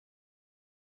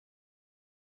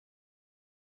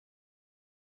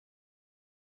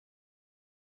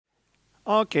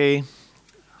Okay.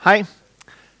 Hi,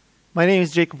 my name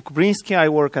is Jakub Kubrynski. I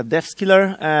work at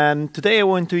DevSkiller, and today I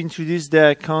want to introduce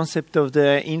the concept of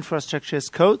the infrastructure as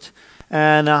code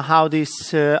and how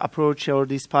this approach or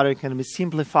this pattern can be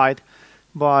simplified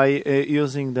by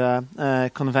using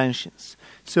the conventions.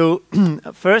 So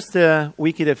first,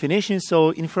 wiki definition.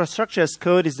 So infrastructure as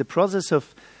code is the process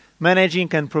of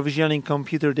managing and provisioning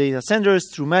computer data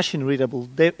centers through machine-readable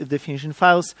definition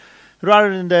files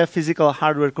rather than the physical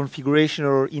hardware configuration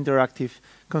or interactive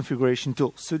configuration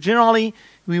tools. So generally,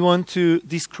 we want to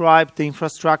describe the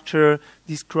infrastructure,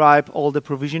 describe all the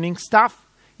provisioning stuff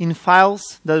in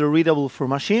files that are readable for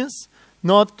machines,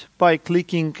 not by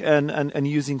clicking and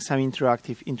using some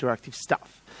interactive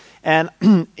stuff. And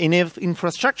in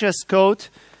infrastructure as code,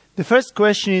 the first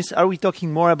question is, are we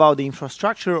talking more about the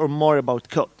infrastructure or more about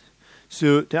code?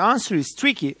 So the answer is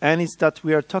tricky, and it's that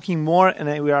we are talking more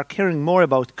and we are caring more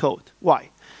about code. Why?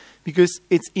 Because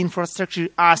it's infrastructure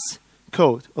as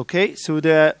code, okay? So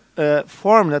the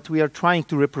form that we are trying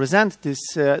to represent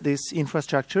this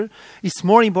infrastructure is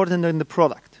more important than the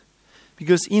product.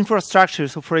 Because infrastructure,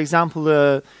 so for example,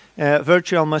 a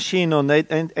virtual machine on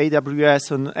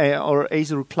AWS or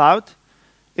Azure Cloud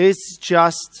is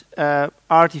just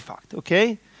artifact,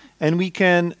 okay? And we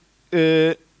can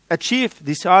achieve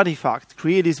this artifact,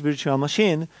 create this virtual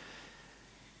machine,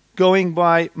 going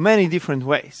by many different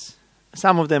ways.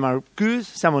 Some of them are good,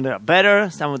 some of them are better,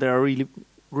 some of them are really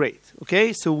great.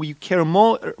 Okay, so we care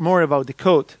more about the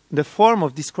code, the form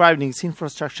of describing this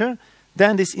infrastructure,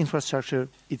 than this infrastructure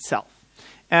itself.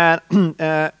 And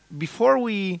before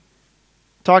we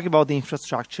talk about the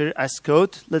infrastructure as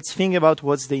code, let's think about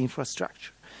what's the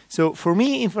infrastructure. So for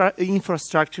me,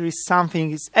 infrastructure is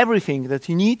something, it's everything that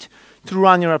you need to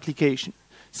run your application.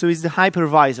 So it's the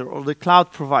hypervisor or the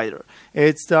cloud provider.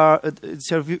 It's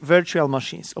your virtual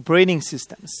machines, operating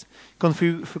systems,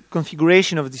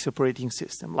 configuration of this operating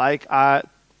system. Like I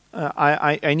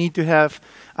need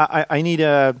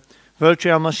a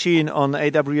virtual machine on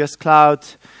AWS cloud.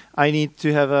 I need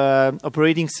to have an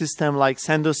operating system like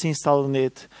CentOS installed on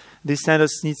it. This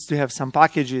CentOS needs to have some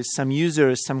packages, some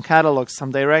users, some catalogs,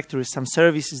 some directories, some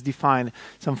services defined,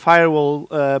 some firewall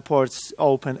ports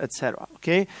open, etc.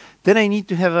 Okay. Then I need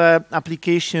to have an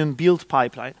application build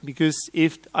pipeline, because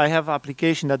if I have an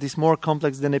application that is more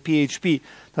complex than a PHP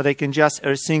that I can just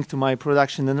async to my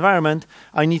production environment,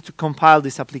 I need to compile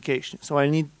this application. So I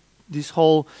need this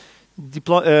whole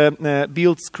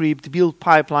build script, build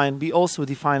pipeline be also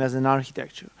defined as an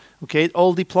architecture. Okay,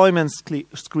 all deployment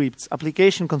scripts,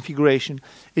 application configuration,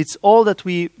 it's all that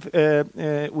we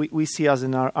see as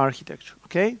an architecture.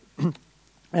 Okay,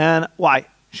 and why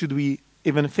should we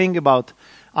even think about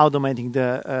automating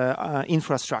the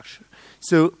infrastructure?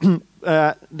 So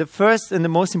the first and the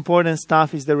most important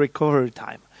stuff is the recovery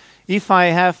time. If I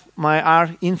have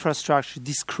my infrastructure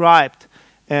described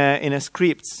in a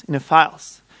scripts, in a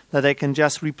files, that I can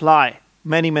just reply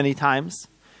many times,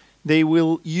 they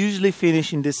will usually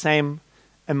finish in the same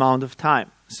amount of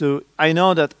time. So I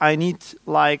know that I need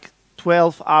like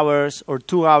 12 hours or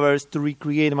 2 hours to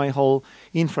recreate my whole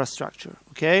infrastructure.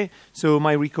 Okay, so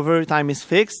my recovery time is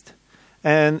fixed,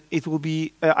 and it will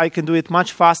be I can do it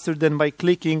much faster than by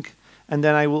clicking, and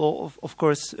then I will of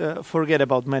course forget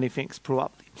about many things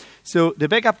probably. So the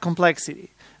backup complexity.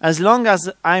 As long as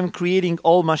I'm creating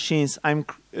all machines, I'm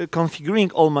configuring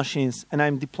all machines, and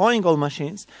I'm deploying all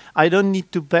machines, I don't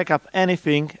need to back up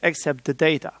anything except the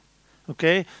data.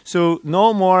 Okay, so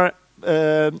no more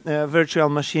virtual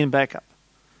machine backup.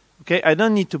 Okay, I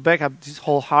don't need to back up this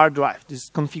whole hard drive, this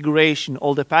configuration,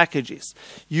 all the packages,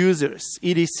 users,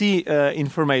 etc.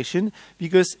 Information,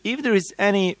 because if there is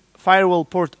any firewall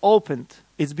port opened,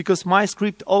 it's because my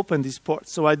script opened this port,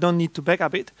 so I don't need to back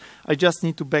up it. I just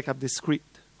need to back up the script.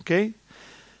 Okay,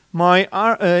 my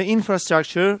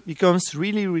infrastructure becomes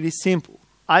really simple.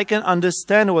 I can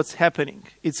understand what's happening.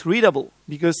 It's readable,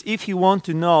 because if you want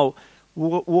to know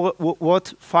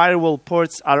what firewall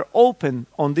ports are open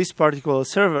on this particular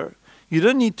server, you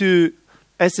don't need to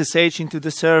SSH into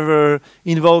the server,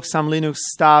 invoke some Linux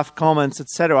stuff, comments,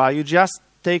 etc. You just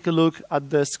take a look at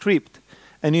the script,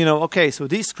 and you know, okay, so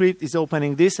this script is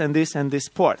opening this and this and this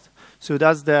port. So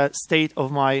that's the state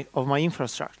of my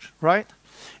infrastructure, right?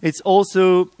 It's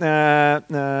also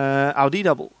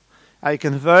auditable. I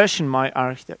can version my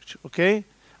architecture, okay?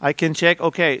 I can check,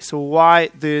 okay, so why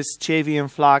this JVM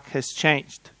flag has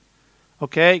changed.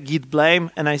 Okay, git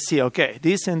blame, and I see, okay,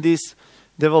 this and this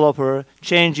developer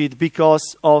changed it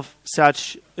because of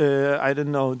such, I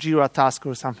don't know, Jira task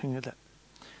or something like that.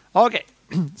 Okay,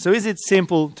 so is it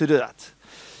simple to do that?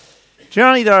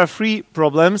 Generally, there are three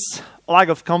problems. lack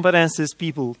of competences,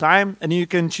 people, time, and you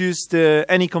can choose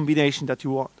any combination that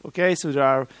you want. Okay, so there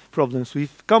are problems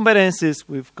with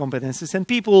competences and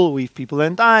people, with people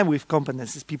and time, with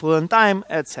competences, people and time,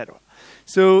 etc.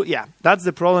 So yeah, that's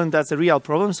the problem. That's the real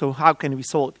problem. So how can we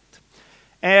solve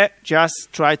it? Just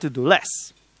try to do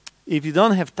less. If you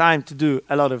don't have time to do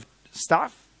a lot of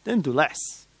stuff, then do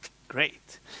less.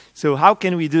 Great. So how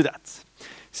can we do that?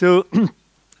 So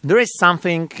there is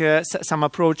something, some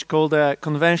approach called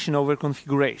convention over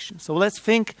configuration. So let's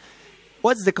think,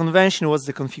 what's the convention, what's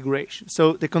the configuration?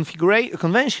 So the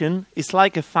convention is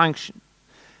like a function,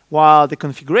 while the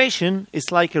configuration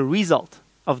is like a result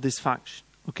of this function.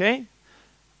 Okay?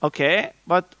 Okay,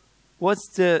 but what's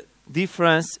the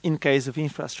difference in case of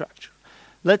infrastructure?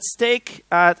 Let's take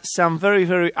some very,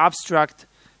 very abstract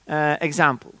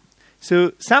example.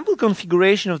 So sample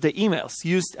configuration of the emails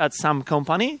used at some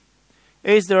company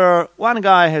is there one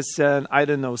guy has an, I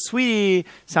don't know, Sweetie,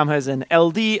 some has an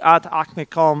LD at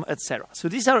acme.com, etc. So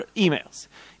these are emails.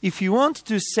 If you want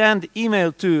to send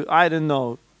email to, I don't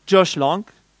know, Josh Long,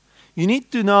 you need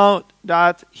to know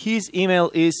that his email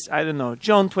is, I don't know,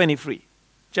 John23,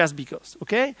 just because,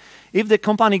 okay? If the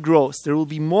company grows, there will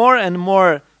be more and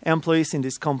more employees in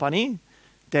this company,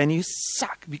 then you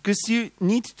suck, because you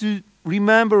need to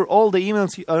remember all the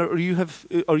emails,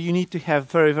 or you need to have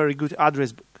very, very good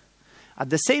address book. At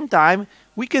the same time,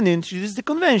 we can introduce the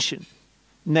convention,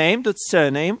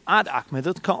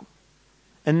 name.surname@acme.com.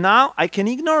 And now I can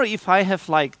ignore if I have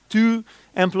like 2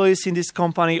 employees in this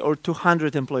company or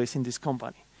 200 employees in this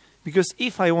company. Because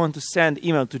if I want to send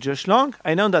email to Josh Long,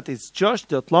 I know that it's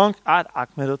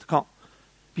josh.long@acme.com.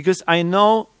 Because I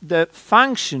know the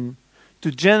function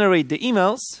to generate the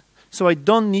emails, so I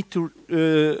don't need to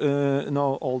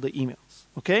know all the emails.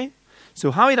 Okay?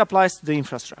 So how it applies to the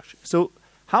infrastructure. So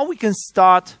how we can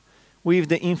start with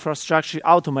the infrastructure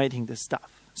automating the stuff.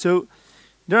 So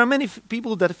there are many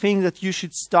people that think that you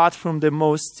should start from the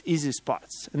most easiest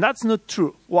parts. And that's not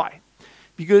true. Why?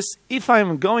 Because if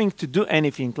I'm going to do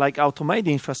anything like automate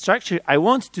the infrastructure, I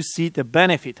want to see the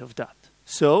benefit of that.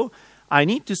 So I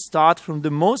need to start from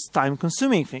the most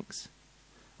time-consuming things.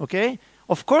 Okay?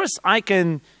 Of course, I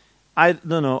can, I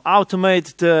don't know,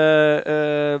 automate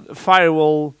the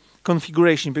firewall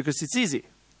configuration because it's easy.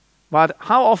 But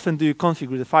how often do you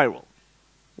configure the firewall?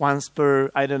 Once per,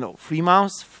 I don't know, 3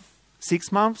 months,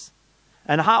 6 months?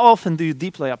 And how often do you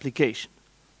deploy application?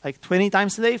 Like 20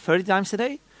 times a day, 30 times a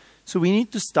day? So we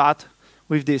need to start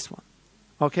with this one.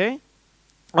 Okay?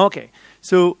 Okay.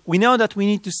 So we know that we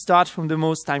need to start from the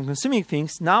most time-consuming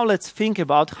things. Now let's think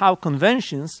about how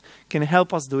conventions can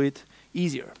help us do it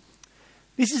easier.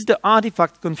 This is the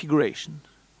artifact configuration.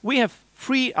 We have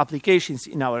 3 applications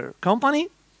in our company.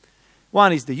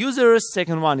 One is the users,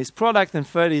 second one is product, and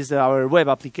third is our web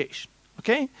application.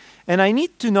 Okay? And I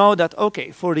need to know that,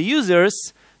 okay, for the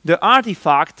users, the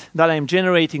artifact that I'm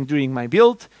generating during my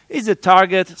build is the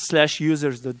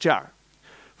target/users.jar.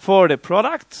 For the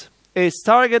product, it's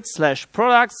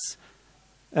target/products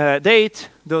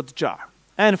date.jar.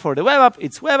 And for the web app,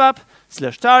 it's web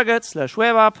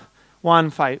app/target/web app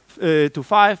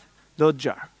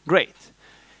 1.5.25.jar. Great.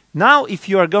 Now, if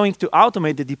you are going to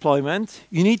automate the deployment,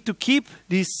 you need to keep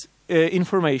this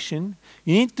information.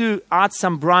 You need to add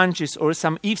some branches or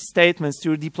some if statements to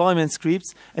your deployment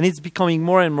scripts, and it's becoming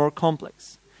more and more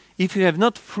complex. If you have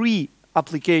not 3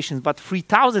 applications, but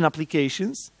 3,000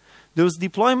 applications, those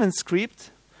deployment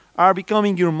scripts are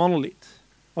becoming your monolith.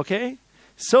 Okay?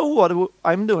 So what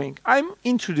I'm doing? I'm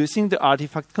introducing the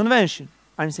artifact convention.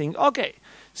 I'm saying, okay,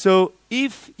 so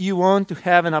if you want to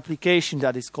have an application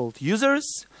that is called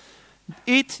users,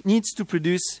 it needs to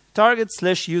produce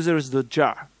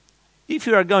target/users.jar. If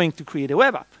you are going to create a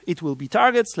web app, it will be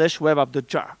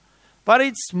target/webapp.jar. But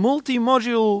it's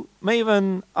multi-module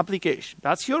Maven application.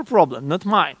 That's your problem, not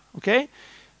mine. Okay?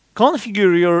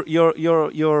 Configure your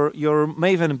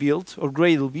Maven build or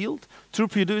Gradle build to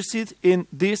produce it in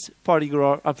this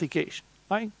particular application.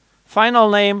 Right? Final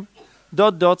name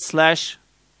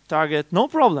 /target, no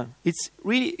problem. It's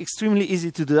really extremely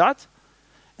easy to do that.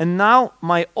 And now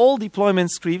my all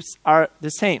deployment scripts are the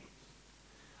same.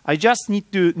 I just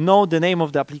need to know the name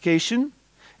of the application,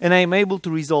 and I'm able to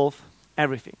resolve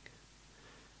everything.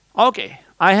 Okay,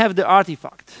 I have the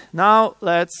artifact. Now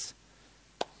let's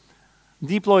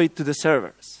deploy it to the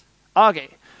servers. Okay,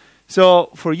 so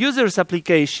for users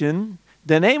application,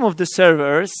 the name of the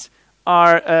servers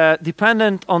are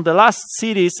dependent on the last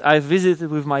cities I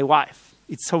visited with my wife.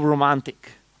 It's so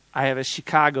romantic. I have a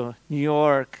Chicago, New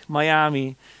York,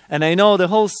 Miami, and I know the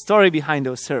whole story behind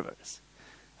those servers.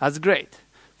 That's great.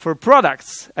 For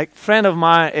products, a friend of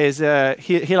mine is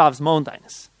he loves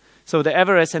mountains, so the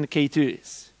Everest and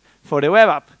K2s. for the web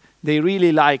app, they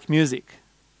really like music.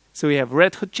 So we have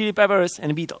Red Hot Chili Peppers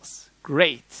and Beatles.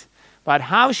 Great. But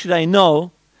how should I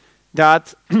know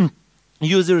that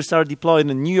users are deployed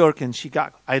in New York and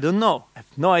Chicago? I don't know. I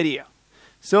have no idea.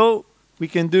 So we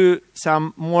can do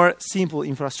some more simple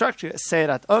infrastructure. Say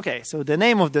that, okay, so the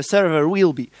name of the server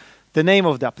will be the name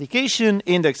of the application,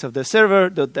 index of the server,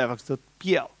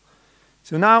 .devox.pl.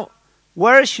 So now,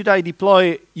 where should I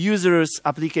deploy users'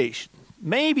 application?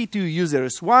 Maybe to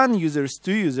users 1, users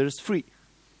 2, users 3.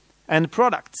 And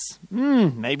products,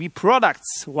 maybe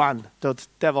products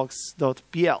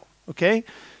 1.devox.pl, okay?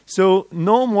 So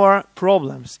no more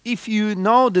problems. If you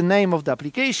know the name of the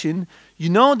application, you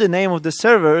know the name of the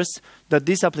servers that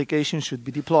this application should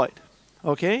be deployed,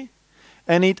 okay?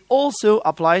 And it also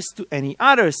applies to any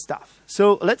other stuff.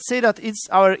 So let's say that it's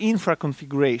our infra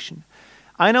configuration.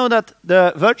 I know that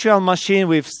the virtual machine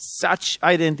with such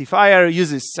identifier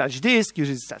uses such disk,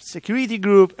 uses such security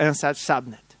group, and such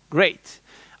subnet. Great.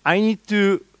 I need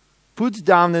to put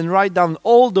down and write down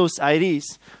all those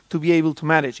IDs to be able to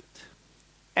manage it.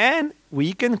 And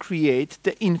we can create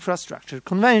the infrastructure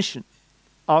convention.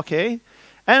 Okay?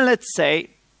 And let's say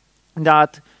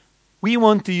that we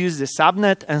want to use the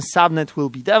subnet, and subnet will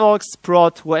be Devox,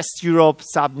 prod, West Europe,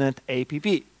 subnet,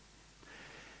 APP.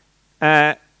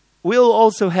 We'll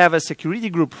also have a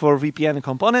security group for VPN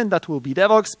component that will be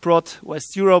Devox, prod,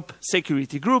 West Europe,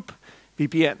 security group,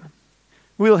 VPN.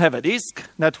 We'll have a disk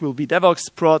that will be Devox,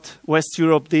 prod, West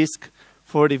Europe disk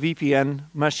for the VPN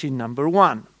machine number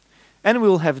 1. And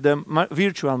we'll have the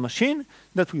virtual machine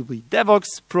that will be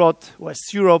Devox, prod,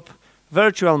 West Europe,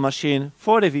 virtual machine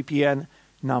for the VPN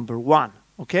number 1.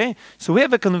 Okay? So we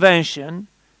have a convention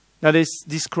that is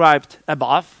described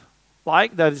above,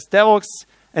 like that is Devox,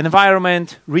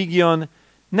 environment, region,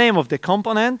 name of the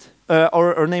component,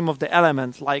 or name of the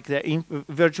element, like the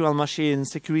virtual machine,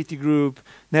 security group,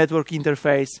 network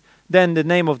interface, then the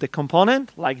name of the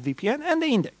component, like VPN, and the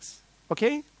index.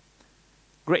 Okay?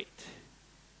 Great.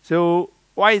 So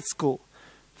why it's cool?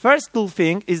 First cool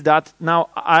thing is that now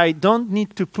I don't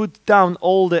need to put down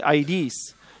all the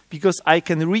IDs, because I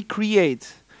can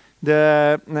recreate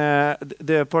the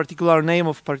particular name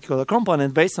of particular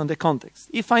component based on the context.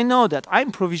 If I know that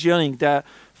I'm provisioning the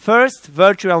first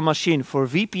virtual machine for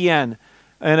VPN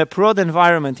and a prod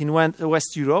environment in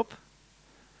West Europe,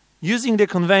 using the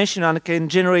convention, I can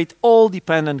generate all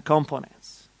dependent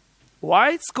components.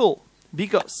 Why it's cool?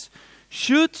 Because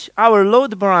should our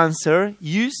load balancer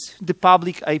use the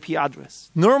public IP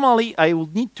address? Normally, I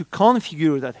would need to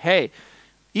configure that, hey,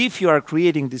 if you are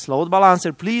creating this load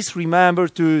balancer, please remember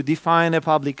to define a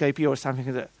public IP or something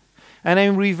like that. And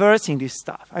I'm reversing this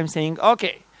stuff. I'm saying,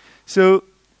 okay, so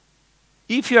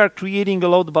if you are creating a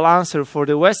load balancer for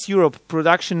the West Europe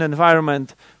production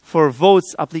environment for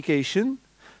votes application,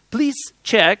 please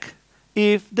check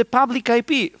if the public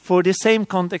IP for the same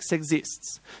context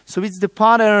exists. So it's the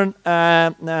pattern,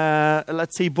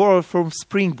 let's say, borrowed from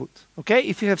Spring Boot. Okay,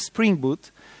 if you have Spring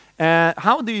Boot,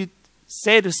 how do you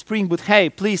say to Spring Boot, hey,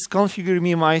 please configure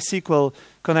me MySQL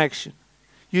connection?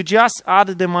 You just add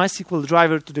the MySQL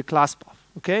driver to the class path.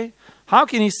 Okay, how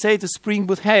can you say to Spring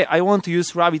Boot, hey, I want to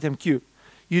use RabbitMQ?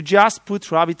 You just put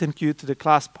RabbitMQ to the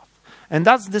class path. And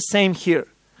that's the same here.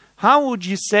 How would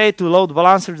you say to load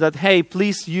balancer that, hey,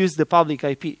 please use the public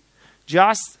IP?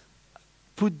 Just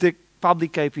put the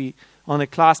public IP on a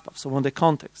class path, so on the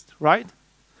context, right?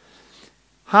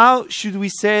 How should we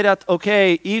say that,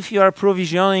 okay, if you are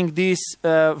provisioning this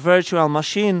virtual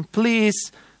machine,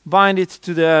 please bind it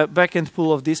to the backend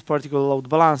pool of this particular load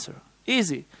balancer?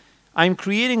 Easy. I'm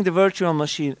creating the virtual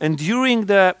machine, and during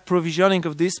the provisioning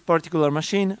of this particular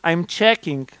machine, I'm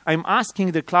checking, I'm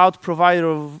asking the cloud provider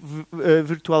of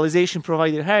virtualization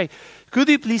provider, hey, could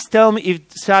you please tell me if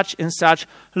such and such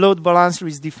load balancer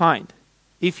is defined?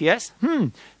 If yes,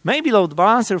 maybe load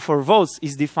balancer for votes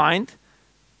is defined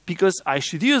because I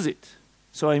should use it.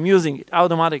 So I'm using it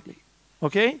automatically,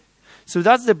 okay? So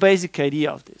that's the basic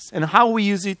idea of this, and how we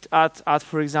use it at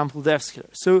for example, DevScaler.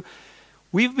 So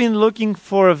we've been looking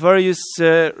for various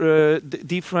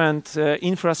different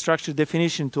infrastructure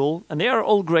definition tool, and they are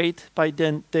all great, but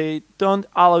then they don't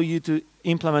allow you to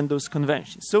implement those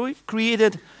conventions. So we've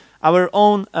created our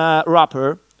own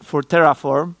wrapper for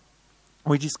Terraform,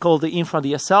 which is called the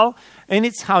InfraDSL, and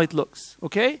it's how it looks,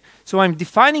 okay? So I'm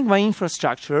defining my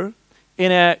infrastructure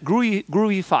in a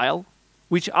Groovy file,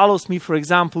 which allows me, for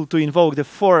example, to invoke the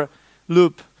for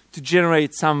loop to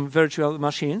generate some virtual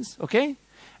machines, okay?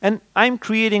 And I'm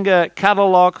creating a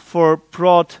catalog for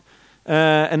prod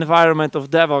environment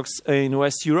of Devox in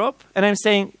West Europe. And I'm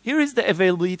saying, here is the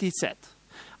availability set.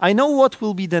 I know what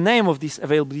will be the name of this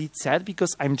availability set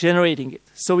because I'm generating it.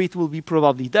 So it will be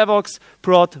probably Devox,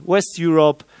 Prod, West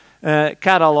Europe,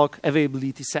 catalog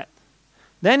availability set.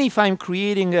 Then if I'm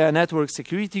creating a network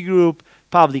security group,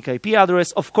 public IP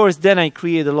address, of course, then I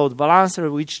create a load balancer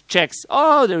which checks,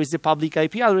 oh, there is a public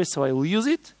IP address, so I will use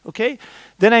it, okay?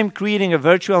 Then I'm creating a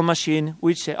virtual machine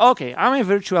which says, okay, I'm a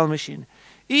virtual machine.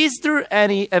 Is there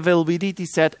any availability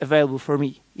set available for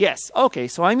me? Yes, okay,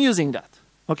 so I'm using that,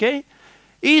 okay?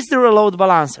 Is there a load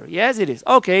balancer? Yes, it is.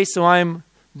 Okay, so I'm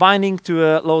binding to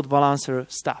a load balancer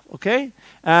stuff, okay?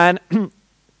 And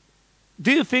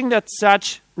do you think that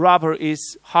such wrapper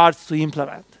is hard to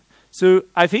implement? So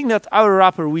I think that our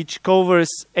wrapper, which covers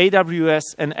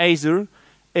AWS and Azure,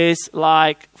 is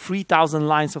like 3,000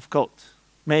 lines of code,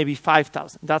 maybe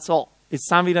 5,000. That's all. It's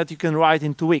something that you can write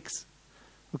in 2 weeks,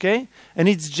 okay? And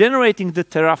it's generating the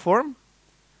Terraform,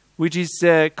 which is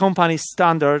a company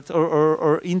standard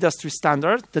or industry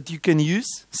standard that you can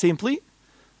use simply,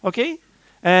 okay?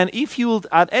 And if you would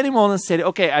at any moment say,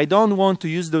 okay, I don't want to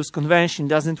use those conventions,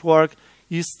 doesn't work,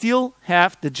 you still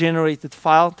have the generated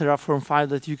file, Terraform file,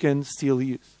 that you can still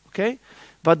use, okay?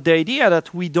 But the idea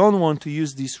that we don't want to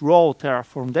use this raw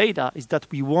Terraform data is that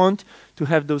we want to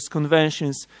have those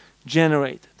conventions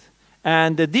generated.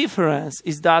 And the difference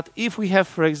is that if we have,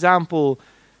 for example,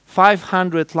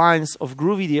 500 lines of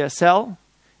Groovy DSL,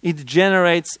 it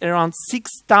generates around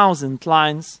 6,000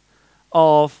 lines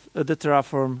of the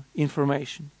Terraform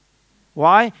information.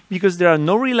 Why? Because there are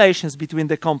no relations between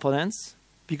the components,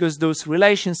 because those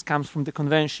relations come from the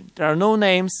convention. There are no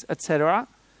names, etc.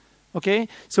 Okay?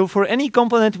 So for any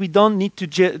component, we don't need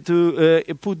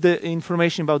to put the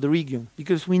information about the region,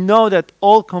 because we know that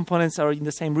all components are in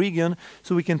the same region,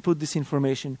 so we can put this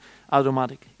information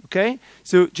automatically. Okay?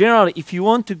 So generally, if you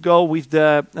want to go with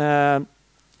the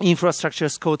infrastructure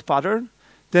as code pattern,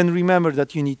 then remember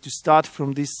that you need to start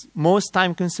from this most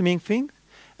time-consuming thing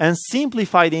and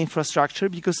simplify the infrastructure,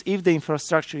 because if the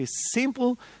infrastructure is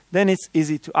simple, then it's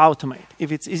easy to automate.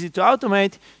 If it's easy to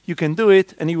automate, you can do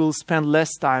it, and you will spend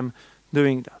less time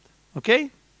doing that.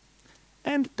 Okay?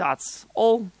 And that's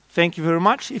all. Thank you very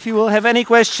much. If you will have any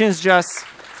questions, just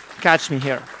catch me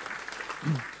here.